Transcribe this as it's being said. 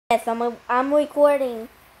Yes, I'm recording.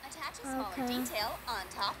 Attach a smaller detail on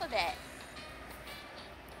top of it.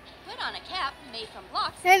 Put on a cap made from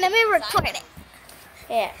blocks. Here, let me record it.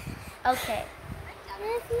 Yeah. Okay.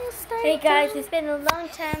 Hey guys, it's been a long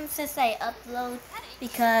time since I upload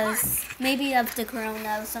because maybe of the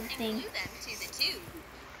corona or something. Glue them to the tube.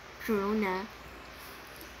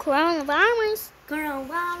 Coronavirus.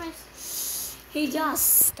 He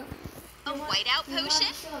just. A whiteout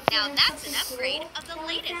potion? Now that's an upgrade of the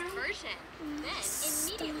latest version. Then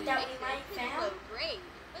immediately mix it to low grade.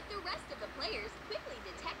 But the rest of the players quickly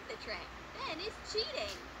detect the trick. Then it's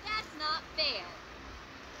cheating. That's not fair.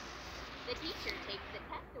 The teacher takes the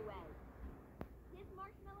test away. His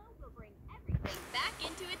marshmallow will bring everything back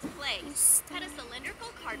into its place. Cut a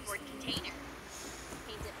cylindrical cardboard container.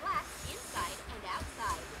 Paint it black inside and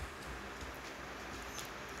outside.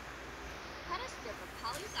 Cut a strip of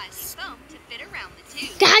polyxylene foam to fit around the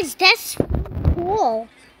tube. Guys, that's cool.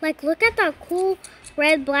 Like, look at that cool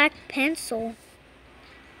red black pencil.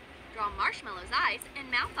 Draw Marshmallow's eyes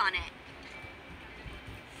and mouth on it.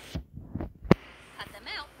 Cut them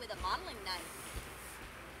out with a modeling knife.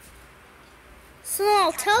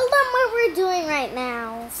 So, tell them what we're doing right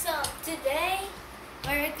now. So today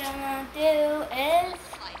we're gonna do is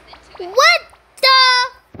Slice into it. What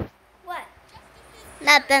the? what?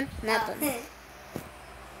 Nothing. Then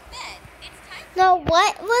it's time No,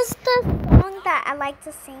 what was the song that I like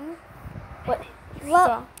to sing? What?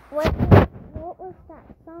 What was that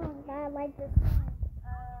song that I like to sing?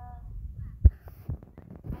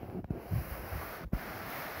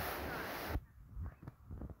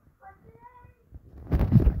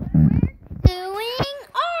 Doing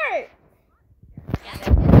art. It's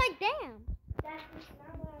like, damn.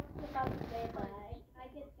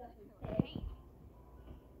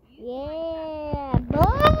 Yeah,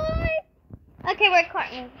 boy. Okay, we're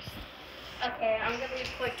recording. Okay, I'm gonna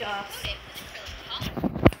record off. put it with acrylic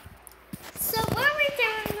color. So what are we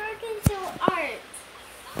doing? We're going to art.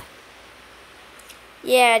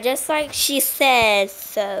 Yeah, just like she says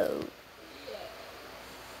so.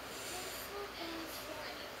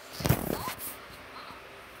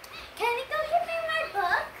 Can you go give me my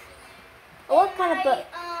book? What kind of book?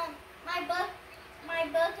 My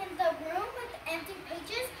book in the room with empty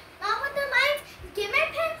pages, not with the lines. Get my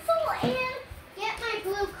pencil and get my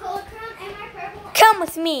blue color crayon and my purple. Come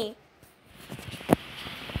with me.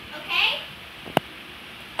 Okay?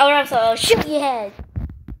 Alright, so I'll shoot your head.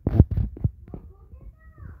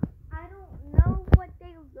 I don't know what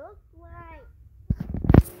they look like.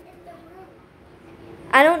 In the room.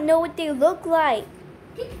 I don't know what they look like.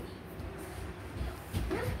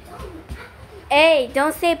 Hey,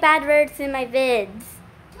 don't say bad words in my vids.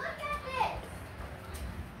 Look at this.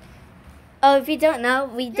 Oh, if you don't know,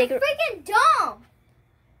 we You're dig. freaking dumb.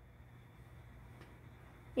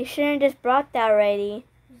 You shouldn't just brought that already.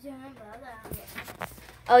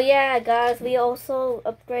 Oh yeah, guys, we also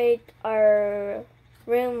upgrade our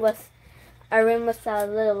room with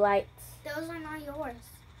little lights. Those are not yours.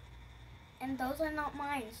 And those are not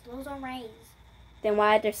mine. Those are Ray's. Then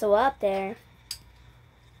why are they so up there?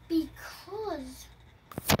 Because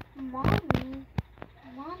mommy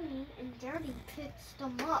and daddy picks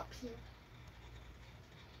them up here.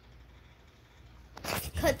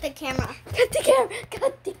 Cut the camera. Cut the camera!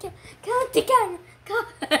 Cut the camera! Cut the camera!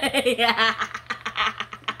 Cut! Yeah.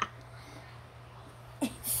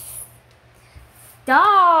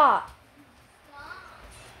 Stop!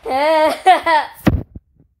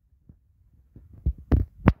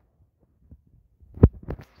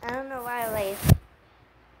 I don't know why I laughed.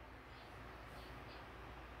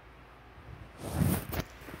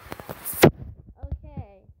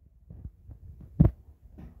 Okay.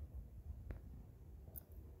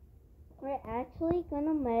 We're actually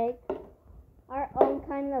gonna make our own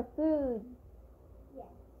kind of food. Yes.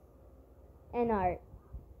 And art.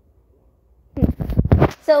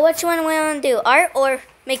 So which one we want to do? Art or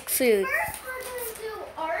make food? First we're going to do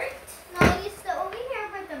art. Now you still over here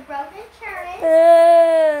with the broken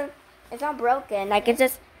cherry. It's not broken. I could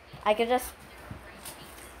just.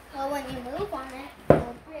 Well, when you move on it,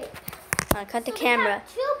 it'll break. Cut the So camera.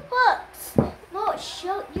 We got 2 books. No,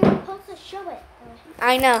 you're supposed to show it.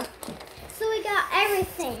 I know. So we got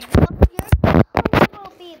everything. Your color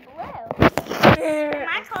will be blue.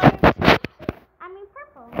 My color is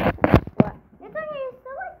purple. What? It's okay, you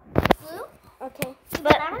still like blue? Okay.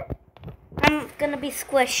 But Remember? I'm gonna be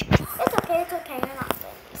squished. It's okay, you're not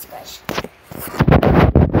going to be squished.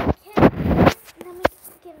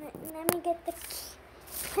 Let me get the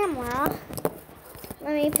camera.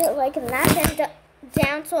 Let me put like that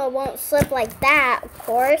down so it won't slip like that, of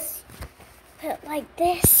course. Put like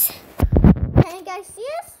this. Can you guys see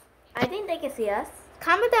us? I think they can see us.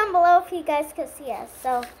 Comment down below if you guys can see us.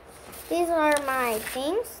 So these are my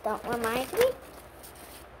things. Don't remind me.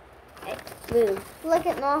 Blue. Look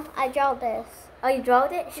at no, I drew this. Oh, you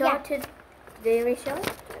drawed it? Show Yeah. it to. Did we show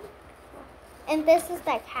it? And this is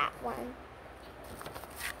the cat one.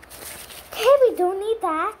 Okay, we don't need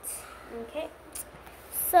that. Okay.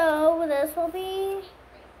 So this will be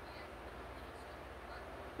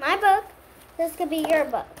my book. This could be your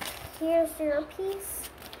book. Here's your piece.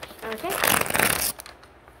 Okay.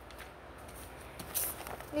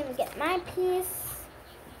 Let me get my piece.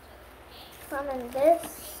 Some in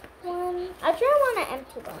this one. I try want an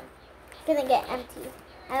empty one. It's gonna get empty.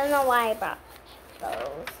 I don't know why I brought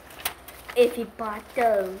those. If you bought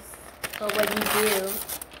those, what would you do?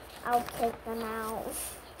 I'll take them out.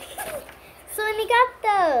 So when you got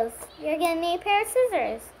those, you're gonna need a pair of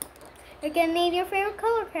scissors. You're gonna need your favorite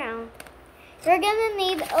color crown. You're gonna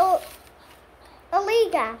need a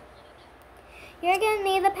Liga. You're gonna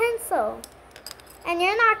need a pencil. And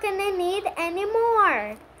you're not gonna need any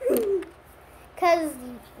more. Because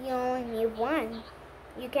you only need one.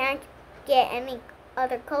 You can't get any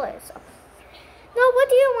other colors. So. No, what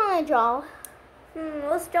do you want to draw?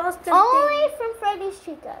 Let's draw something. Only from Freddy's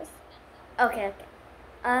Chicas. Okay.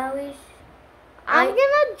 I'm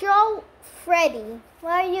gonna draw Freddy.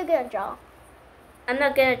 What are you gonna draw? I'm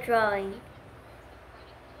not good at drawing.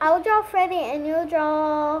 I'll draw Freddy and you'll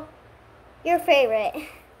draw your favorite.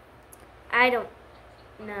 I don't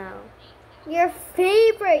know. Your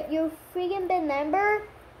favorite, you freaking remember?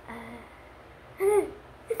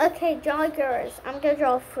 Okay, draw yours. I'm gonna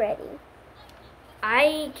draw Freddy.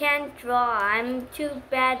 I can't draw. I'm too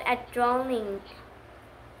bad at drawing.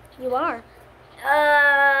 You are.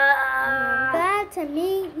 Glad to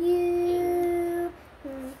meet you.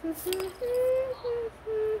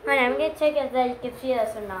 Honey, I'm gonna check if they can see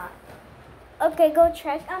us or not. Okay, go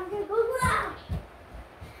check. I'm gonna go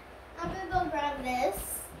grab this.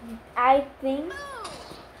 I think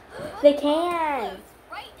they can.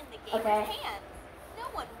 Right in the gamer's Okay. hands. No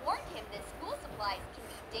one warned him that school supplies can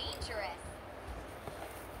be dangerous.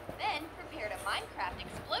 Then prepared a Minecraft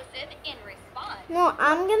explosive in response. No,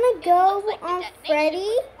 I'm gonna It go looks like the on detonation Freddy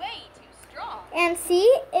was way too strong. and see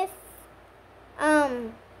if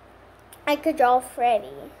I could draw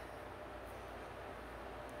Freddy.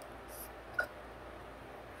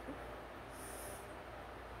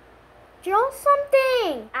 Draw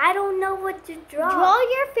something. I don't know what to draw. Draw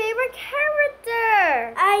your favorite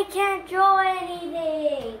character. I can't draw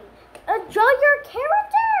anything. Draw your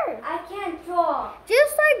character. I can't draw.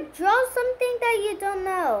 Just like draw something that you don't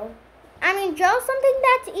know. I mean, draw something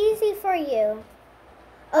that's easy for you.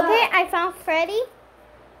 Okay, I found Freddy.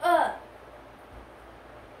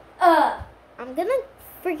 I'm gonna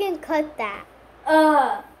freaking cut that.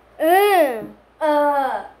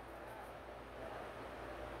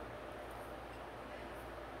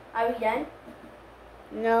 Are we done?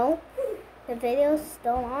 No, the video's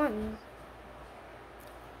still on.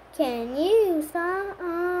 Can you stop?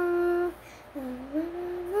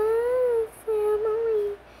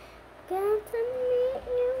 Family, got to meet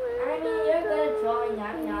you. I mean, you're good at drawing,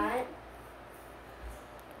 I'm not.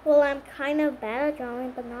 Well, I'm kind of bad at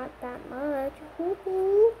drawing, but not that much.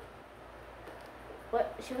 Woo-hoo.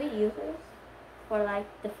 What should we use this for, like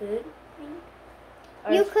the food thing?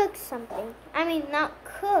 Or You cook something. I mean, not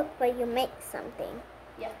cook, but you make something.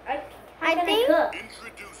 Yeah. I think cook?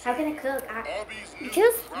 How can I cook?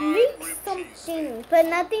 just make something, but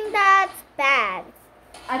nothing that's bad.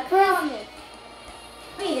 I promise.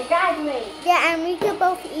 Wait, you graduated. Yeah, and we could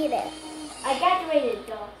both eat it. I graduated,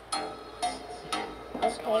 though.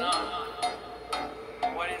 Okay.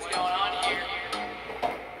 What is going on here?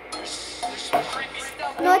 There's some creepy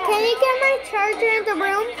stuff. No, can you get my charger in the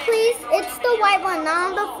room, please? It's the white one,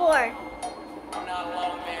 not on the floor. I'm not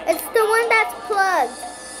alone, man. It's the one that's plugged.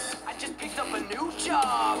 I just picked up a new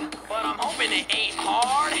job, but I'm hoping it ain't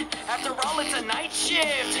hard. After all, it's a night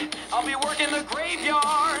shift. I'll be working the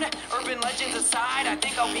graveyard. Urban legends aside, I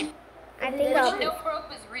think I'll be. I think I'll be. Rope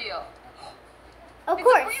is real. Of It's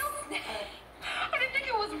course. a real snake. I didn't think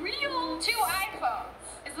it was real. 2 iPhones.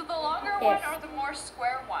 Is it the longer Yes. one or the more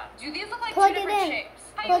square one? Do these look like Plug two it different in. shapes?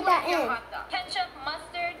 How Plug you that like your in. hot dog? Ketchup,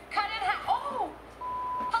 mustard, cut in half. Oh!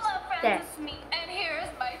 Hello, friends. There. It's me. And here's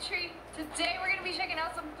my treat. Today we're gonna be checking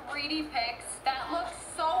out some 3D pics that look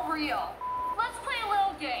so real. Let's play a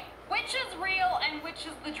little game. Which is real and which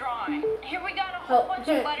is the drawing? Here we got a whole bunch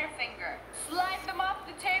of Butterfinger. Slide them off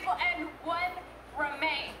the table and one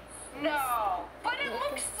remains. No. But it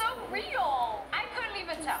looks so real. I couldn't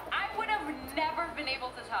even tell. I would have never been able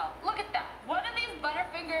to tell. Look at that. One of these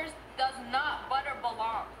Butterfingers does not butter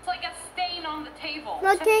belong. It's like a stain on the table.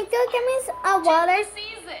 No, can you go give me a water? Choose the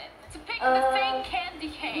season to pick the fake candy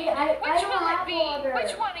cane. I Which don't will it have be? water.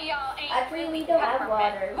 Which one of y'all ain't Actually, really we don't have peppermint?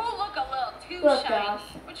 water. Who look a little too Look, shiny? Josh.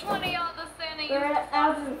 Which one of y'all does Santa use We're to out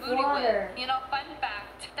floss his of booty water. with? You know, fun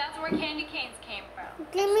fact, that's where candy canes came from.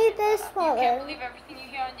 Give me this You can't water. believe everything you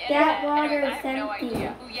hear on the That internet. water Anyways, I is have no empty.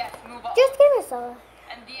 idea. Ooh, yes, move on. Just give me some.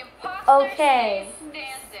 And the imposter Okay. stays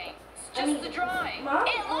standing. It's I just mean, the drawing. Mom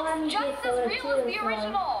It let me looks get just as color real too, as the so-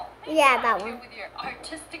 original. Yeah, that Here one. with your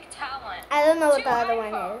artistic talent. I don't know what Two the other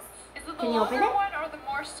one iPhones. is. Is it the Can you open longer it? one or the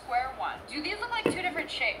more square one? Do these look like two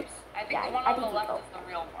different shapes? I think Yeah, the one I on the think left so. is the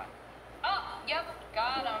real one. Oh, yep,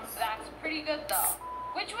 got him. That's pretty good though.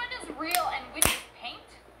 Which one is real and which is paint?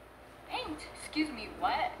 Paint? Excuse me,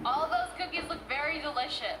 what? All those cookies look very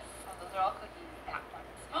delicious. Oh, those are all cookies. That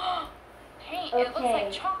one. Paint. It looks Okay.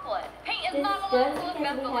 like chocolate. Paint is This not allowed does to look because that we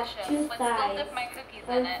have delicious. two Let's still sides. dip my cookies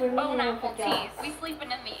One in it. for me Bone and one apple for teas. Josh. We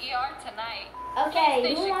sleeping in the ER tonight. Okay,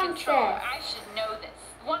 who PlayStation wants controller. this? I should know this.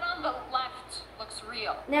 The one on the left looks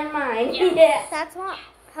real. Never mind. Yes. Yeah. That's not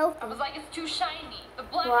I healthy. was like, it's too shiny. The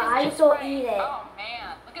black Well, I is just still right. eat it. Oh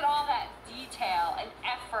man, look at all that detail and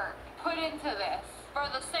effort put into this for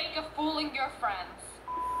the sake of fooling your friends.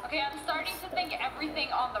 Okay, I'm starting to think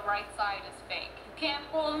everything on the right side is fake. You can't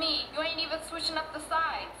fool me. You ain't even switching up the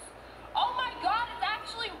sides. Oh my god, it's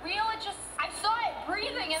actually real. I saw it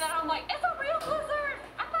breathing and then I'm like, it's a real lizard.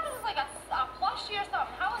 I thought it was like a plushie or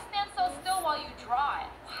something. How it stands so still while you draw it?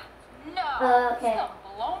 What? No. Okay. It's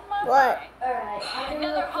blown my What? mind. Alright.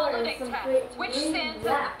 Another holiday test. Which Santa is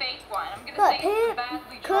the fake one? I'm gonna Look, say it's the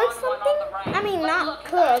badly drawn cook one on something. the right. I mean, But not look, his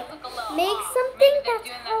cook. eyes look a little Make off. something Maybe they're that's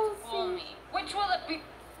doing that to fool healthy. me. Which will it be?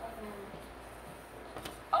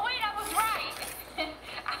 Oh wait, I was right.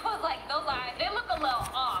 I was like, those eyes, they look a little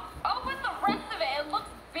off. Oh, but the rest of it looks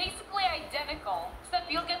basically identical. Except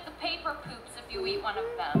you'll get the paper poops if you eat one of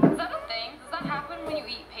them. Is that a thing? Does that happen when you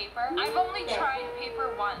eat paper? I've only tried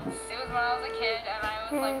paper once. It was when I was a kid and I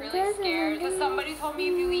was like really scared. Because somebody told me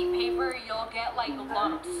if you eat paper, you'll get like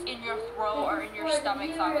lumps in your throat or in your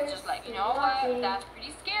stomach. So I was just like, you know what? That's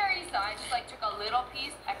pretty scary. So I just like took a little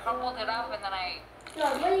piece, I crumpled it up, and then I So,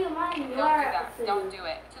 what do you want? don't do that. Don't do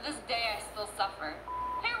it. To this day, I still suffer.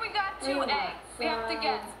 Here we got two eggs. We have to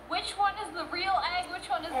guess which one is the real egg, which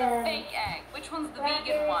one is the fake egg, which one's the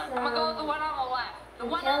vegan one. I'm gonna go with the one on the left. The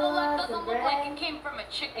one on the left doesn't look like it came from a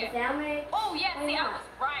chicken. Sandwich. Oh yeah, see, I was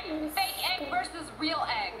right. Fake egg versus real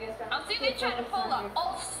egg. I'll see they try to pull a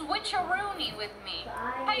old switcheroony with me.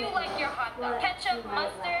 How you like your hot dog? Ketchup,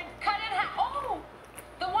 mustard, cut in half. Oh!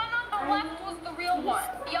 The one on the left was the real one.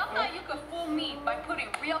 Y'all thought you could fool me by putting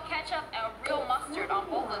real ketchup and real mustard on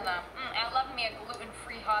both of them. I love me a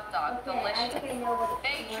gluten-free hot dog. Delicious.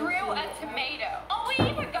 They drew a tomato. Oh, we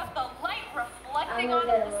even got the light reflecting on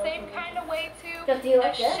it the same kind of way too. So do you The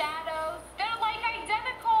like this? shadows, they're like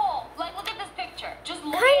identical. Like, look at this picture. Just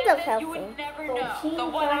look Kind at of this, you healthy. would never know. The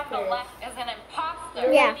one on the left is an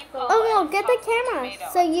imposter. Yeah. What do you call Oh it? no, get the Imposter camera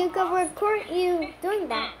tomato. so you can record you doing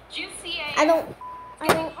that. Juicy I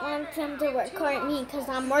don't want him to record me because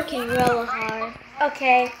I'm working real hard.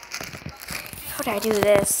 Okay. How do I do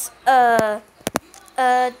this?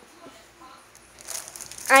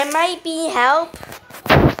 I might be help.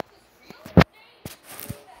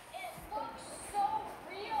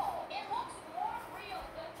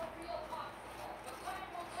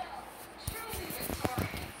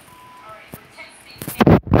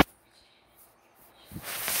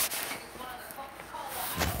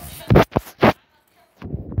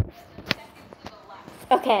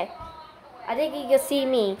 Okay. I think you can see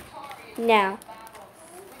me now.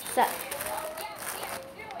 So.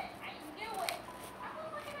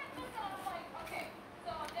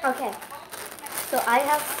 Okay. So I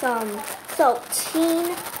have some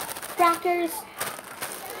saltine crackers.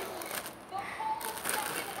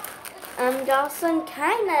 Dawson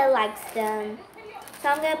kind of likes them. So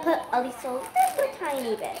I'm going to put at least a little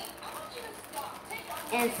tiny bit.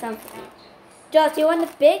 And something. Josh, do you want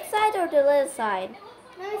the big side or the little side?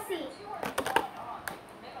 Let me see.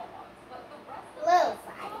 Little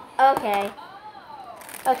side. Okay.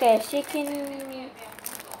 Okay, she can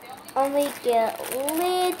only get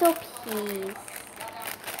little piece.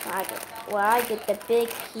 I get the big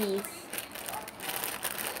piece.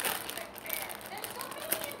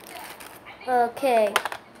 Okay.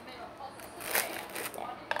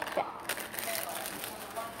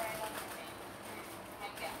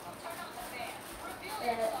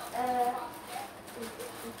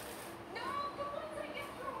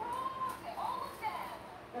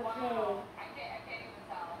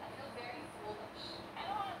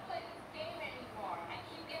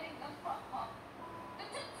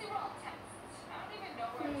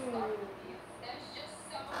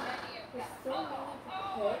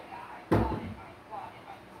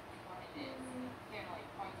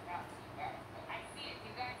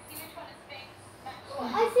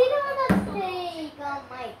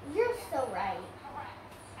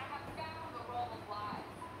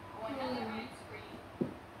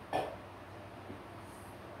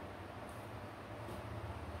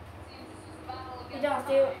 don't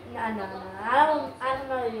do. No. I don't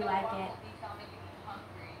know if you like it.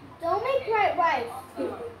 Don't make white rice.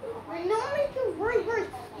 We're not making white rice.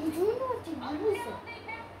 You don't know what to use it.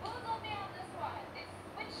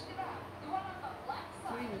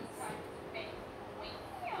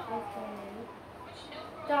 Okay.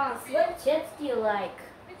 Don, what chips do you like?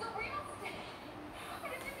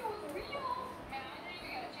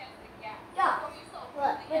 Yeah.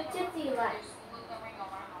 What chips do you like?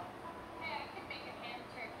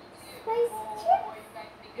 Spicy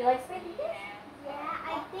chips? You like spicy chips? Yeah,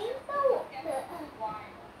 I think so.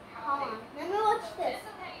 Hold on. Let me watch this.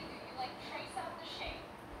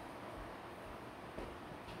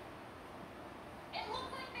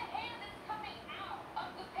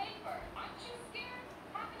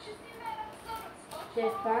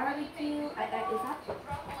 There's barbecue. Is that?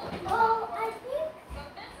 Oh, I think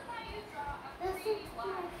this is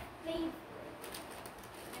my favorite.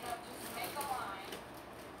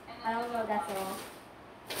 I don't know. That's all.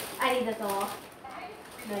 I think that's all.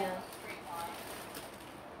 No.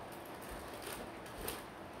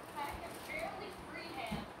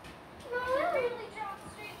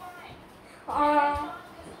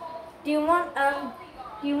 Do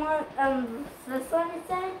you want this one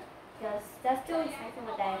instead? Because that's too expensive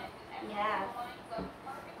with that. Yeah.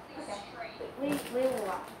 Okay. We will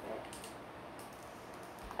watch it.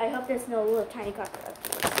 I hope there's no little tiny cockroach.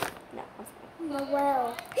 No.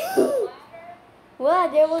 Noel. Well,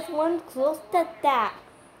 there was one close to that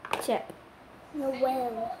chip.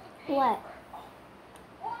 Noel. What?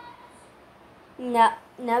 No,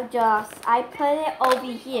 Joss. I put it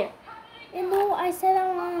over here. You know, I said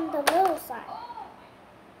I'm on the little side.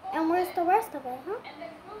 And where's the rest of it, huh?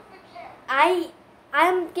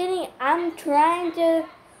 I'm trying to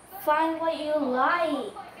find what you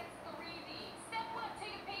like.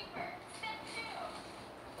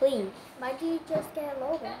 Please. Why do you just get a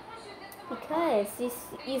little bit? Because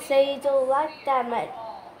you say you don't like that much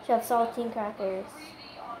of saltine crackers.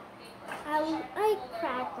 I like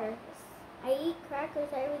crackers. I eat crackers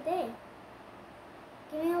every day.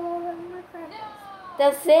 Give me a little bit more crackers.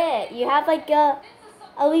 That's it. You have like at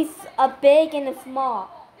least a big and a small.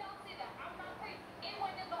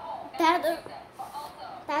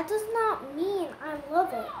 That does not mean I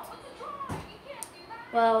love it.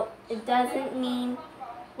 Well, it doesn't mean.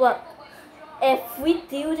 Look, if we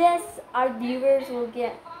do this, our viewers will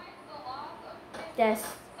get just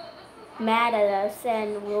mad at us,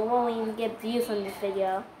 and we won't even get views on this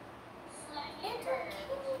video. It's okay.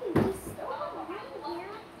 We still have money here.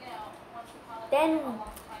 Then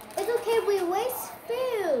It's okay. We waste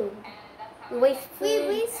food. we waste We food.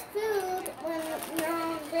 waste food when we're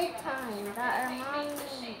on break time that our mom and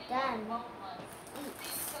dad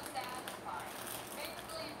eats.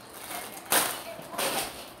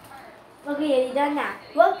 Okay, you done that.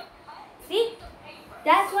 Look, see?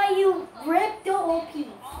 That's why you ripped the whole piece.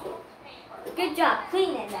 Good job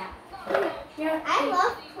cleaning that. I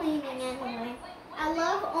love cleaning anyway. I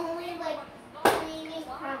love only like cleaning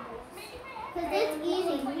crumbles. Because it's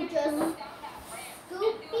easy. You just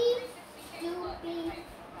scoopy, scoopy,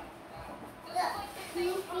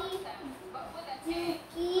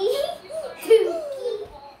 dookie.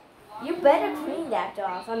 You better clean that,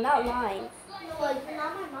 Joss. I'm not lying. No, you're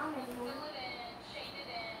not my mom anymore.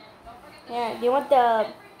 Yeah, do you want the...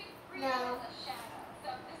 No.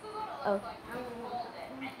 Oh.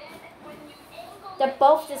 They're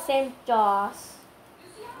both the same Joss.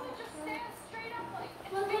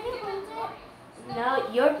 Well, can you hold it? No,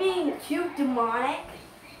 you're being too demonic.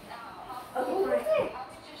 Hold Okay.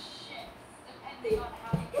 it.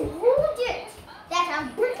 Hold it. That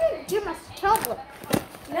I'm bringing Jimmy's tablet.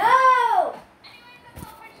 No!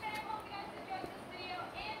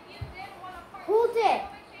 Hold it.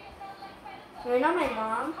 You're not my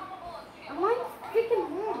mom. I'm on freaking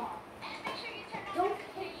home. Don't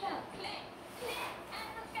pick it up.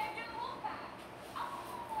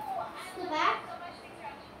 The back.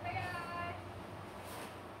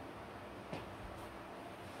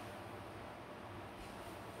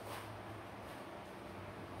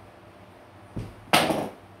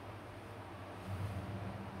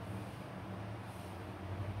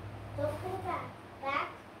 Don't put it back. Back.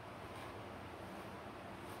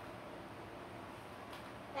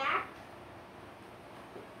 Back.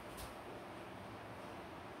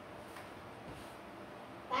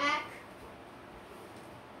 Back.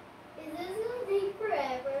 Is this gonna take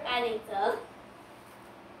forever? I think so.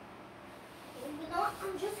 You know what?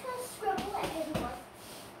 I'm just gonna scribble it anymore.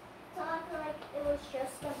 So I feel like it was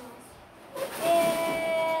just a mess.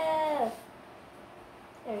 Yeah.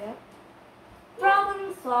 There you go.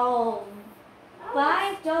 Problem solved.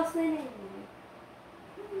 Bye, Jocelyn.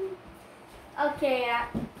 Okay,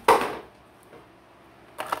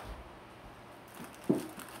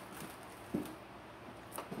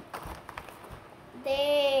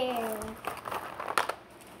 There.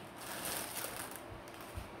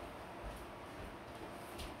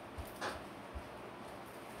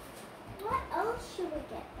 What else should we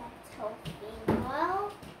get that's healthy?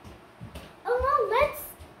 Well, oh no, let's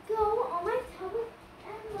go on my tablet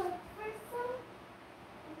and look for some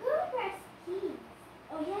good recipes.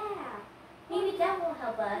 Oh yeah. Maybe that will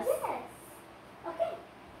help us. Yes. Okay.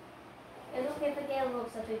 It's okay if I get a little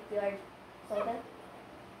substitute or soda.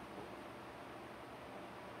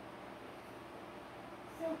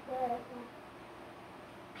 So good.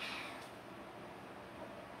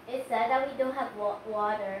 It's sad that we don't have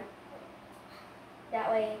water.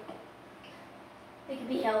 That way we can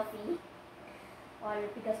be healthy. Water,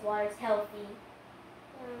 because water is healthy.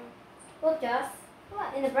 Look, Joss.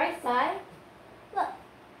 What? In the bright side, look.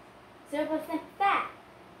 0% fat.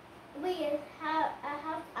 Wait, it has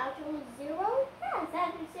actual zero? Yeah, it's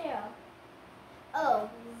after 0. Oh,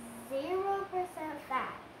 0%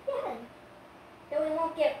 fat. Yeah. Then we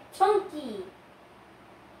won't get chunky.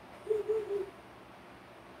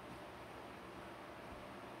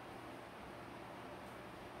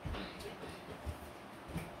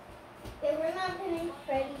 If we're not putting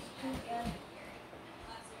Freddy's pizza.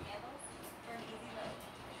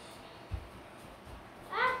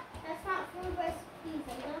 Ah, that's not food recipes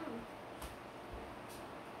alone.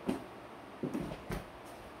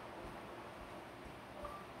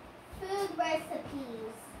 Food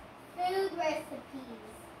recipes. Food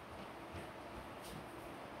recipes.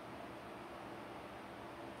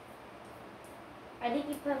 I think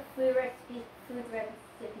you put food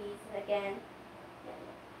recipes again.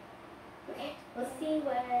 Okay, we'll see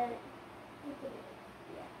what. Yeah.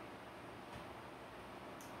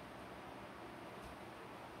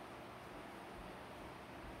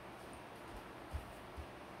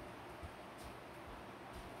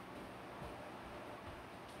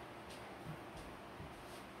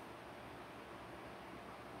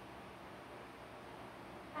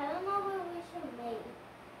 I don't know what we should make.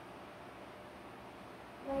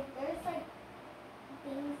 Like, there's like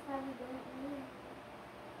things that we don't need.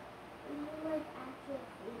 We need like actual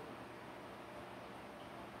food.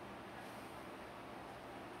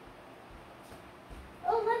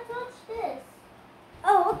 Oh, let's watch this.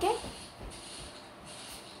 Oh, okay.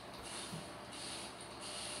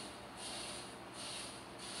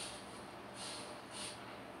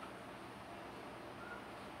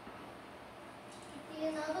 Do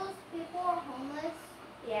you know those people are homeless,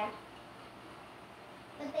 Yeah.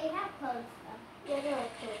 but they have clothes though? Yeah, they're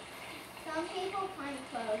okay. Some people find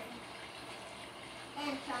clothes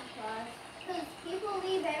and some clothes because people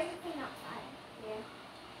leave everything outside. Yeah.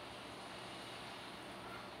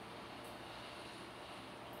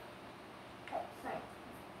 Oh, sorry.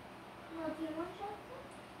 No, do you want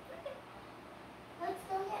chopsticks? Okay. Let's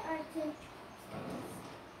go get our 2 chopsticks.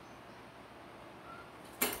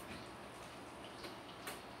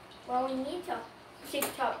 Well, we need to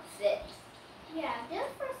chopsticks. Yeah,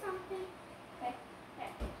 just for something. Okay.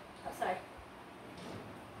 Okay. Oh, sorry.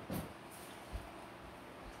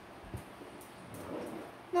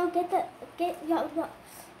 No, get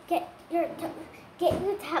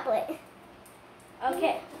your tablet.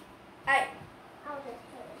 Okay. Alright. I'll just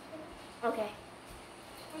put it. Okay.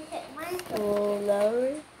 And put mine. Lower.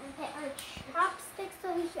 And put our chopsticks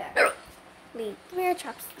over here. Leave. Where are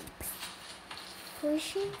chopsticks?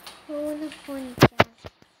 Pushing on the point.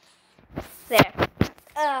 There.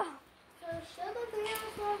 So show the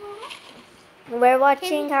videos level up. We're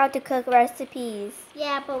watching how to cook recipes.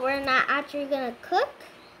 Yeah, but we're not actually gonna cook.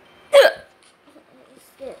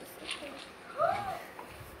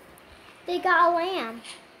 They got a lamb.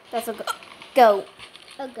 That's a goat.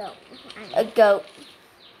 A goat. A goat.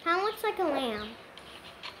 Kind of looks like a lamb.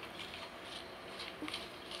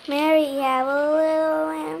 Mary, you have a little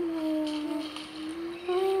lamb.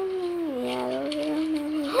 You have a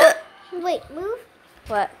little lamb. Wait, move.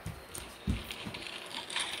 What?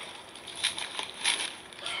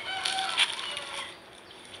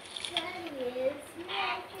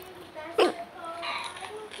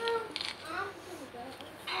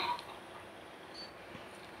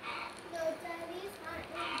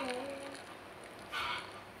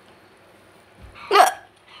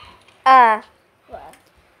 What?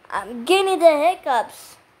 I'm getting the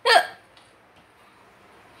hiccups.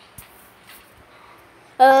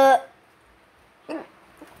 No,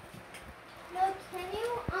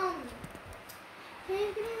 can you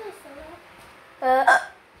give me the soda?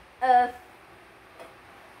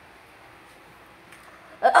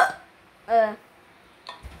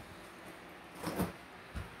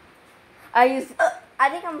 I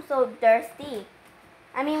think I'm so thirsty.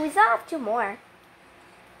 I mean, we still have 2 more.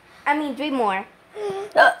 I mean, 3 more.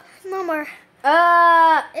 No more.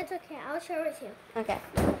 It's okay. I'll share with you. Okay.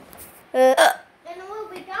 And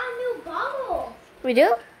look, we got a new bottle. We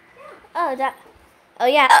do? Yeah. Oh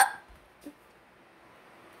yeah.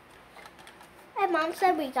 My mom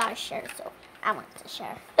said we gotta share, so I want to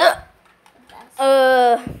share. Uh.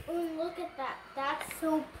 Oh, look at that. That's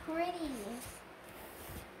so pretty.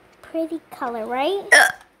 Pretty color, right?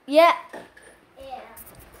 Yeah. Yeah.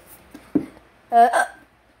 Uh.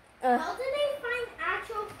 How did they find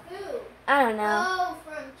actual food? I don't know. Oh,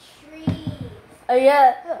 from trees. Oh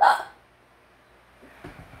yeah.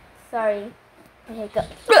 Sorry. Okay, go.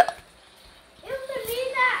 Ew, they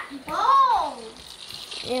made that ball.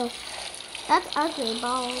 Ew. That's ugly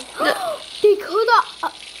balls. They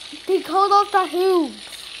cut off the hooves.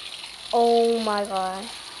 Oh my god.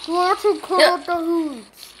 You want to cut off the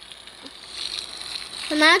hooves?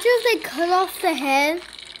 Imagine if they cut off the head.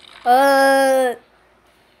 Oh.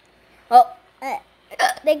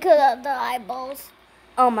 They cut off the eyeballs.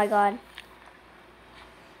 Oh my god.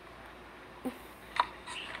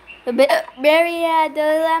 Bury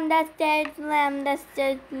the lamb that's dead, lamb that's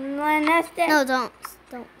dead, lamb that's dead. No, don't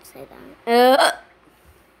say that.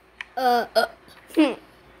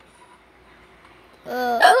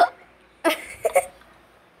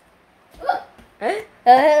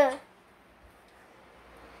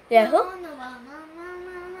 Yeah, who? What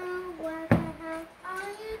the heck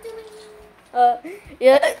are you doing?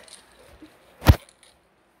 Yeah.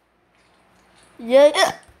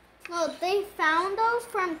 Yeah. Well, they found those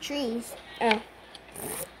from trees.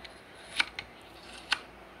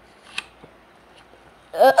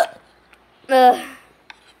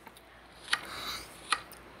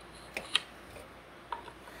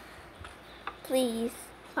 Please.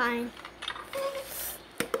 Fine.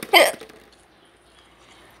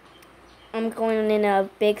 I'm going in a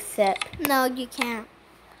big sip. No, you can't.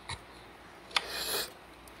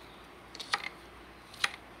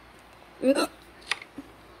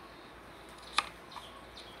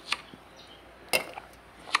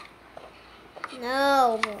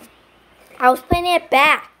 No. I was putting it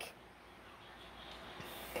back.